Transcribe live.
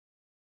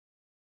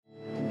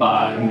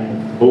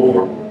5,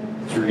 4,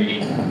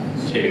 3,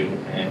 2,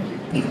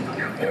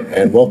 and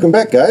And welcome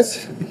back,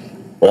 guys.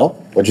 Well,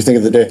 what'd you think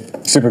of the day?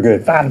 Super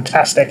good.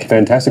 Fantastic.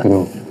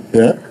 Fantastical.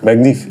 Yeah?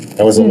 Magnifique.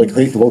 Was the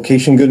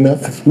location good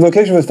enough? The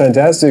location was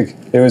fantastic.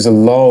 It was a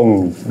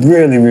long,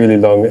 really, really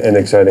long and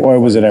exciting. Or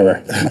was it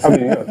ever? I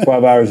mean,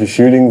 12 hours of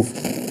shooting,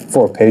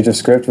 4 pages of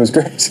script was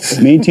great.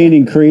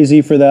 Maintaining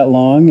crazy for that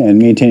long and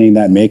maintaining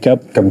that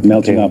makeup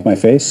melting off my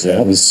face,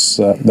 that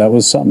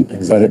was something.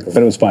 Exactly.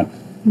 But it was fun.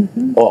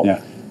 Well, Yeah.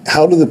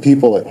 how do the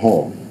people at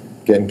home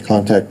get in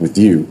contact with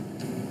you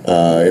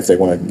if they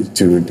want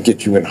to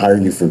get you and hire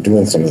you for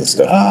doing some of the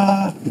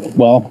stuff?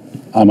 Well,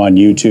 I'm on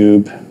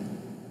YouTube.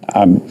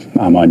 I'm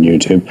on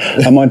YouTube.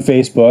 I'm on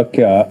Facebook.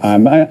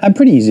 I'm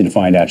pretty easy to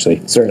find, actually.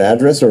 Is there an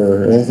address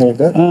or anything like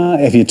that?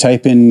 If you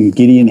type in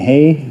Gideon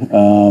Hay,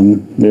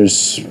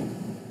 there's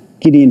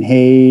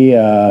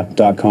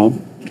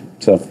GideonHay.com.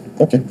 So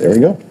Okay, there we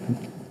go.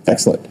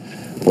 Excellent.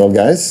 Well,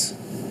 guys,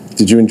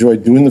 did you enjoy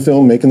doing the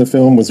film, making the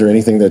film? Was there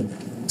anything that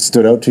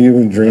stood out to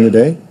you during the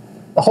day?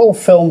 The whole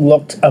film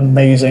looked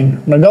amazing.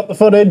 When I got the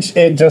footage,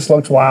 it just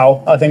looked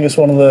wow. I think it's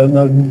one of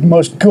the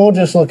most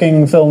gorgeous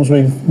looking films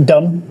we've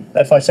done,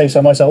 if I say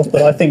so myself.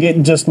 But I think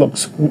it just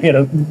looks,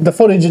 the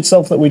footage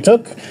itself that we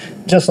took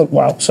just looked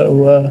wow.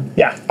 So,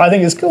 yeah, I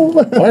think it's cool.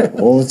 All right,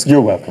 well,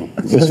 You're welcome.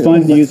 it was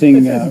fun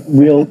using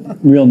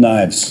real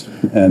knives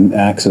and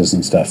axes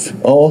and stuff.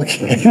 Oh,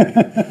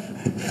 okay.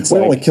 We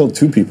only killed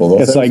 2 people, though.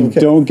 It's so that like, was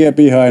okay. don't get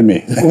behind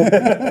me.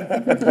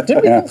 Did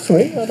we go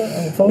 3? I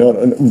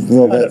don't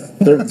know. No,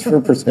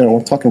 third person.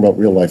 We're talking about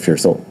real life here.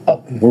 So,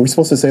 were we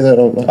supposed to say that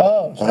out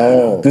loud?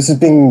 Oh. This is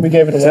being We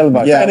gave it away.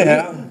 televised. Yeah.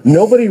 Anyhow,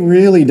 Nobody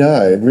really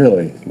died,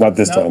 really. not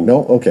this time.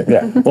 No? Okay.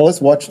 Yeah. Well,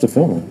 let's watch the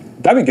film.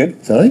 That'd be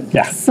good. Sorry?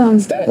 Yeah.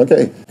 Sounds good.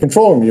 Okay.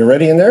 Control room, you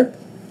ready in there?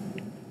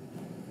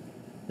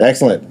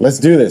 Excellent. Let's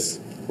do this.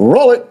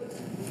 Roll it.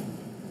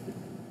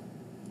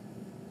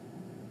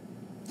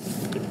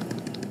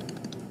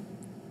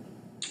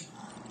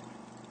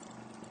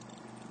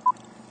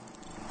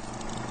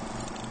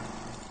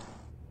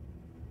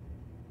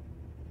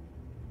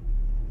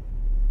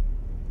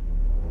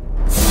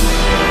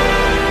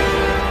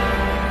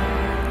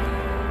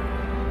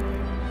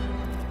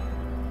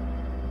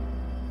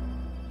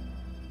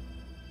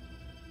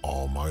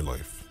 All my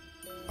life,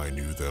 I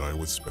knew that I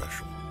was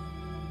special.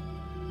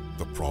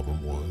 The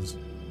problem was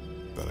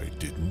that I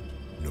didn't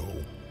know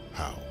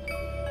how.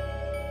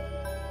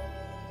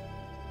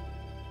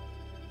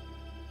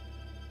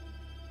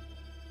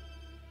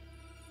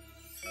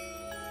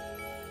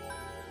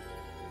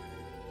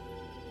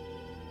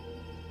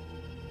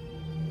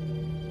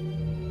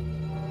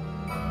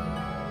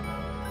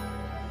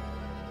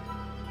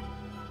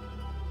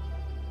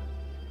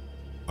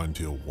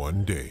 Until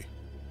one day,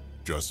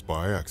 just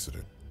by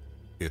accident,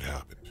 it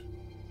happened.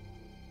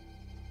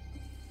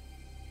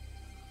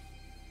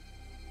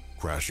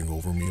 Crashing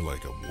over me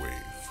like a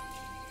wave,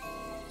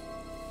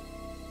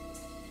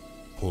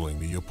 pulling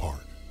me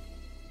apart.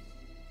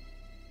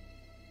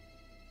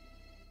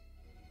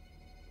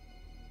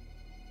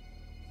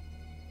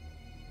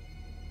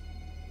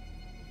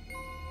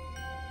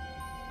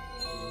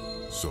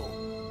 So,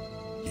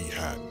 he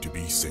had to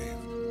be saved.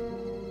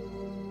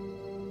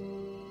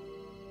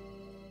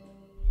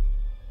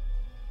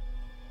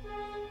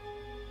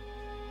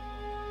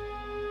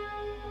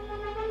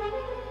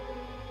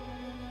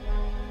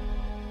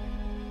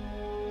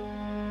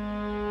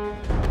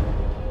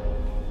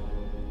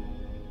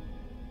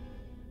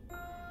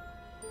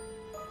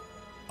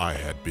 I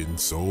had been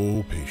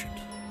so patient.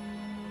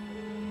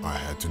 I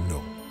had to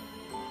know.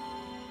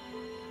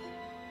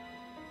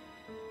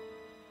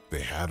 They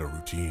had a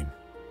routine.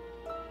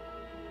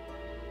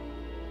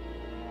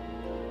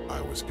 I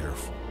was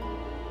careful.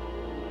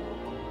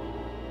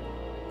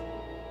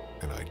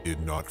 And I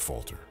did not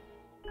falter.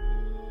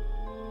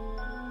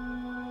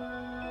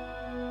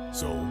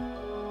 So,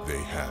 they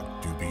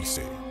had to be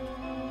saved.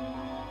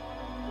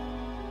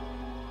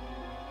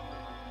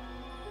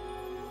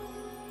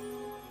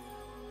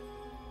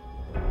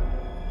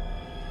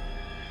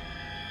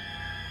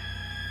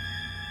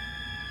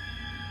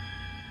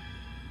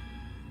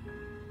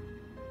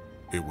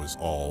 It was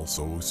all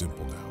so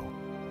simple now.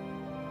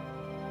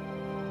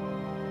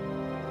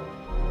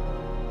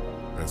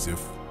 As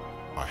if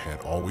I had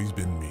always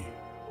been me.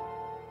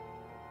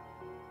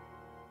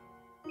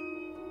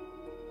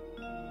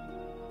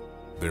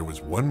 There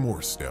was one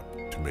more step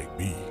to make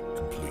me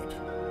complete.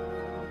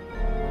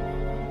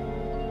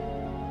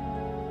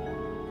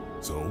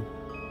 So,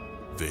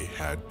 they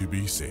had to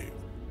be saved.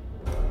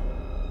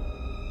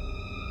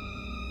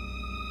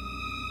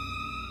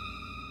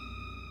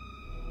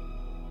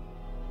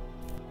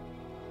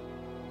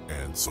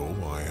 And so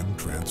I am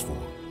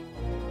transformed.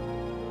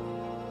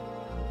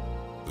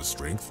 The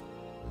strength,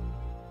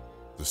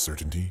 the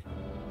certainty,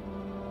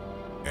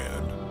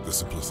 and the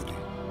simplicity.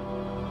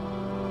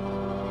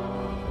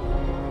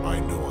 I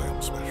know I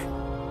am special.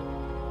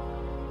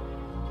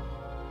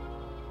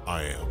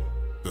 I am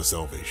the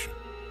salvation.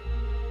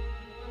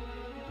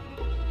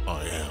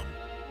 I am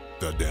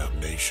the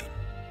damnation.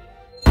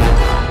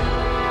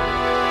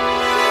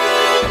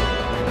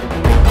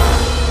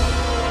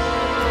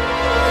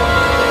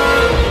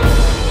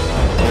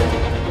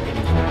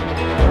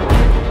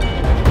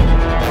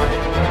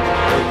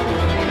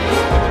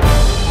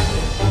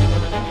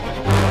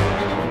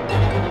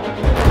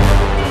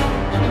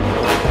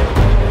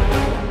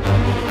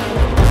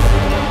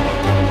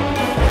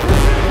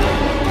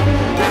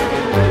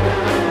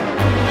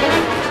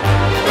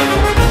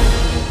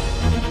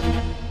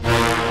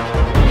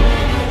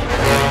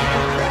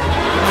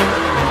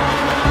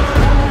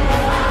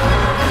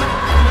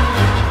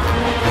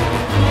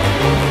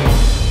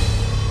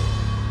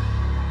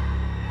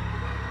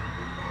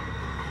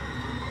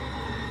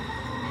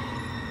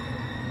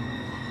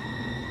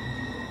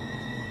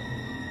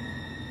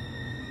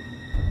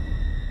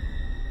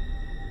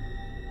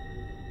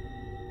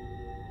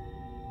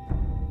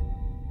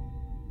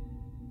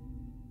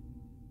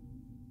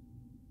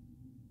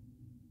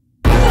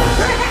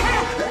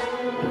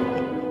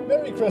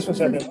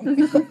 Christmas,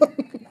 everyone.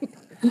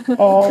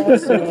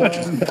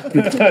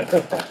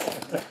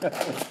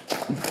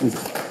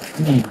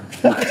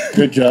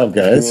 Good job,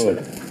 guys.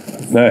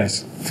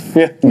 Nice.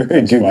 Yeah,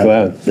 very good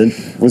clown.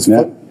 It was Yeah.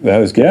 fun. That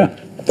was good. Yeah,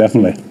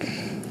 definitely.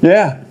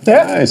 Yeah.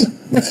 Yeah. Nice.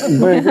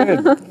 Very good.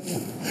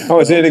 I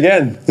want to see it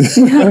again.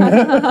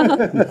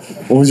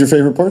 What was your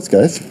favorite parts,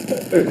 guys?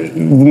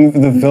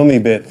 The filmy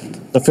bit.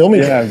 The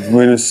filming. Yeah,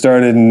 when it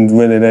started and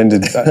when it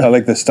ended. I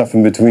like the stuff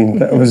in between.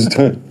 That was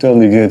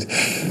totally good.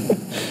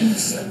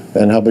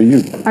 And how about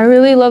you? I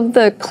really love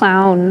the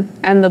clown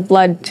and the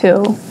blood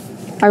too.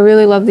 I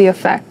really love the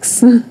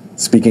effects.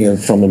 Speaking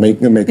of from the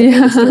makeup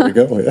artist, there we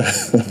go. Yeah.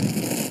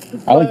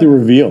 I like the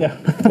reveal.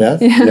 Yeah?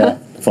 Yeah.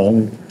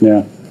 Fun.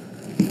 Yeah.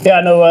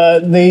 Yeah, no.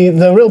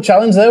 The real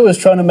challenge there was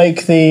trying to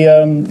make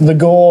the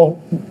gore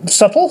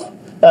subtle.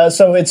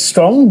 So it's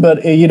strong,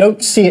 but you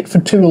don't see it for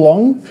too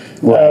long.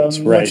 Right,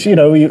 right. Which,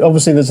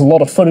 obviously there's a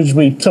lot of footage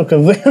we took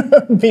of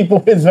people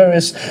with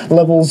various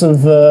levels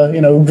of,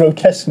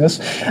 grotesqueness.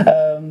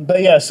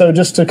 But yeah, so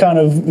just to kind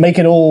of make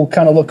it all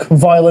kind of look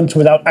violent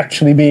without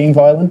actually being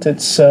violent, it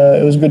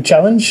was a good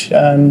challenge.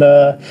 And,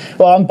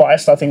 well, I'm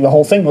biased. I think the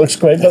whole thing looks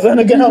great. But then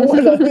again, I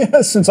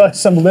would, since I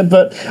assembled it.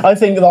 But I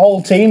think the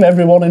whole team,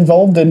 everyone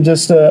involved, did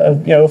just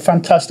a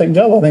fantastic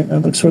job. I think it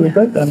looks really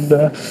great. And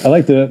I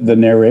like the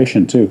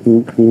narration too.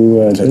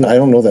 Who did I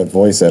don't know that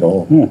voice at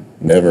all.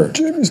 Never.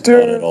 Not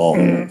at all.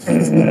 a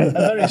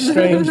very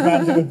strange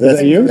man who...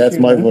 That's you? That's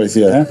my voice,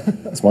 yeah.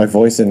 It's my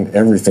voice in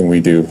everything we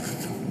do.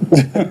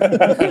 Because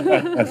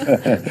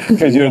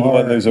you're the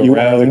one who's you are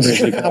around. I'm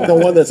the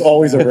one that's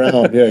always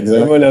around. Yeah,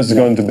 exactly. Everyone else is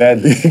going to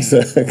bed.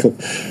 Exactly.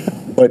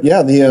 But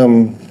yeah,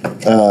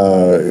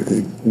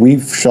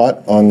 we've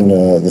shot on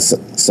the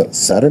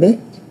Saturday.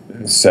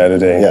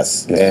 Saturday.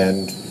 Yes.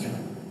 And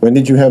when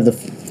did you have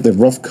the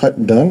rough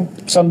cut done?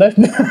 Sunday.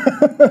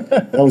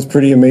 That was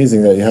pretty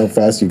amazing how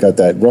fast you got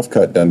that rough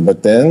cut done.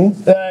 But then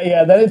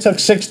Then it took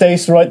 6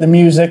 days to write the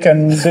music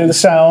and do the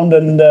sound,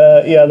 and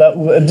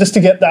just to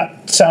get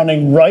that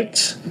sounding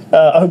right.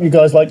 I hope you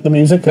guys like the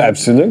music.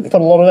 Absolutely.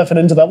 Put a lot of effort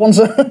into that one.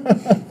 So.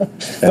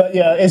 But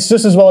yeah, it's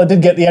just as well I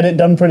did get the edit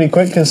done pretty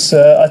quick, because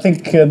I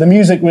think the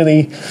music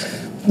really,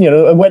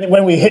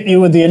 when we hit you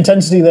with the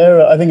intensity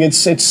there, I think it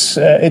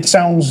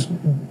sounds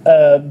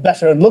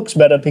better and looks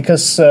better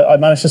because I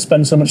managed to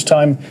spend so much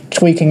time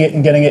tweaking it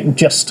and getting it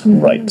just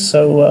right.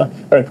 So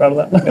very proud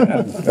of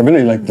that. I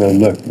really liked the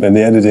look, and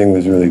the editing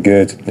was really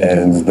good,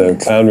 and the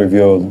clown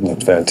reveal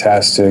looked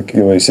fantastic.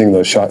 You're seeing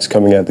those shots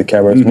coming at the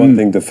camera. It's one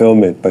thing to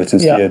film it, but to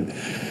see it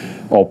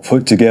all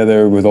put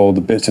together with all the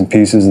bits and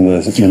pieces and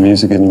the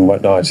music and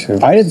whatnot.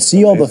 I didn't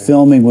see all the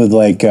filming with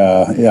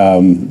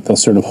the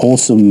sort of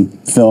wholesome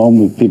film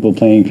with people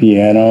playing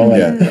piano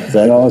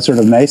and all that sort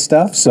of nice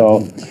stuff.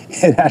 So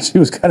it actually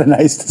was kind of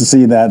nice to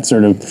see that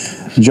sort of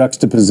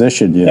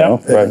juxtaposition, you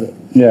know? Right.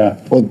 Yeah.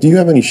 well, do you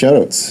have any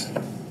shout-outs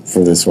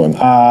for this one?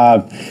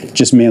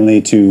 Just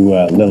mainly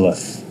to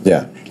Lilith.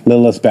 Yeah.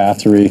 Lilith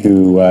Bathory,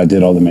 who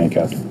did all the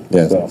makeup.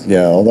 Yeah, So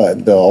yeah, all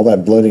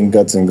that blood and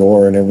guts and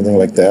gore and everything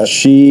like that.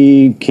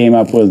 she came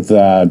up with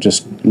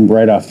just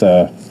right off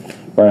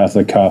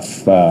the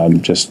cuff,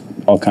 just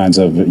all kinds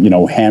of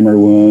hammer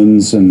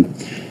wounds and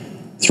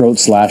throat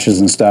slashes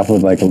and stuff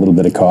with like a little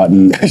bit of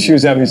cotton. She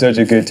was having such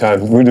a good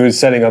time. We were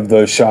setting up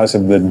those shots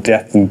of the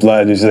death and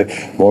blood. She's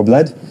like, more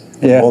blood?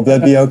 Yeah. Will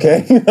that be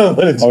okay?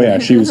 Oh yeah,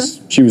 she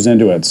was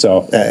into it.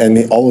 So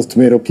And all those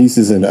tomato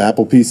pieces and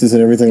apple pieces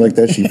and everything like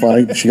that.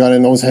 She got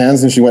in those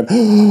hands and she went,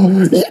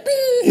 yippee!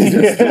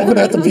 Throwing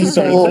at the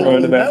people.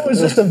 That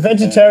was just a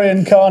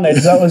vegetarian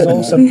carnage. That was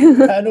awesome.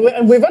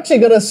 And we've actually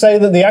got to say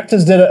that the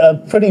actors did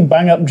a pretty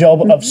bang-up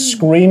job of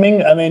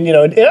screaming. I mean,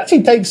 it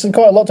actually takes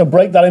quite a lot to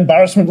break that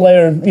embarrassment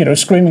layer,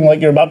 screaming like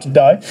you're about to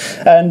die.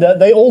 And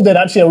they all did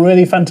actually a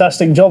really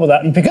fantastic job of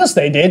that. And because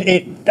they did,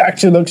 it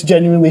actually looks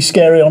genuinely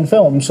scary on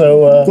film. So,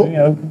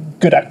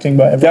 good acting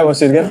by everyone. Yeah, we'll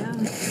see it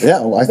again. Yeah,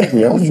 well, I think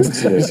we all should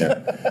see it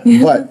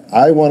again. But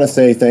I want to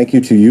say thank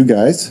you to you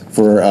guys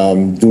for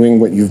doing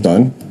what you've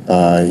done.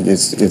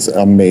 It's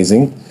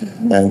amazing.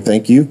 And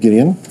thank you,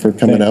 Gideon, for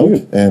coming Thank out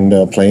you.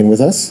 and playing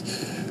with us.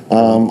 I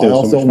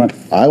also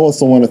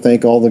want to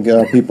thank all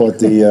the people at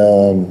the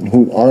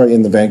who are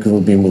in the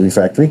Vancouver B Movie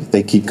Factory.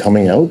 They keep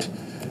coming out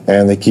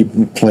and they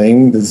keep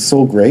playing. It's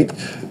so great.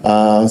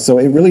 So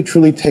it really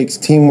truly takes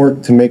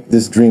teamwork to make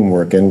this dream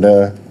work. And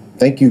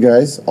thank you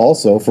guys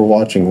also for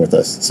watching with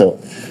us. So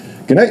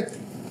good night.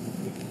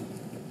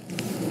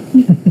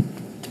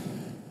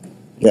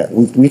 Yeah,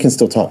 we can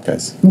still talk,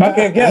 guys.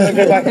 Okay, yeah,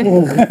 okay, bye.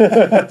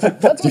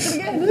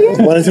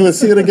 Want to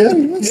see it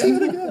again? Let's see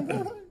it again.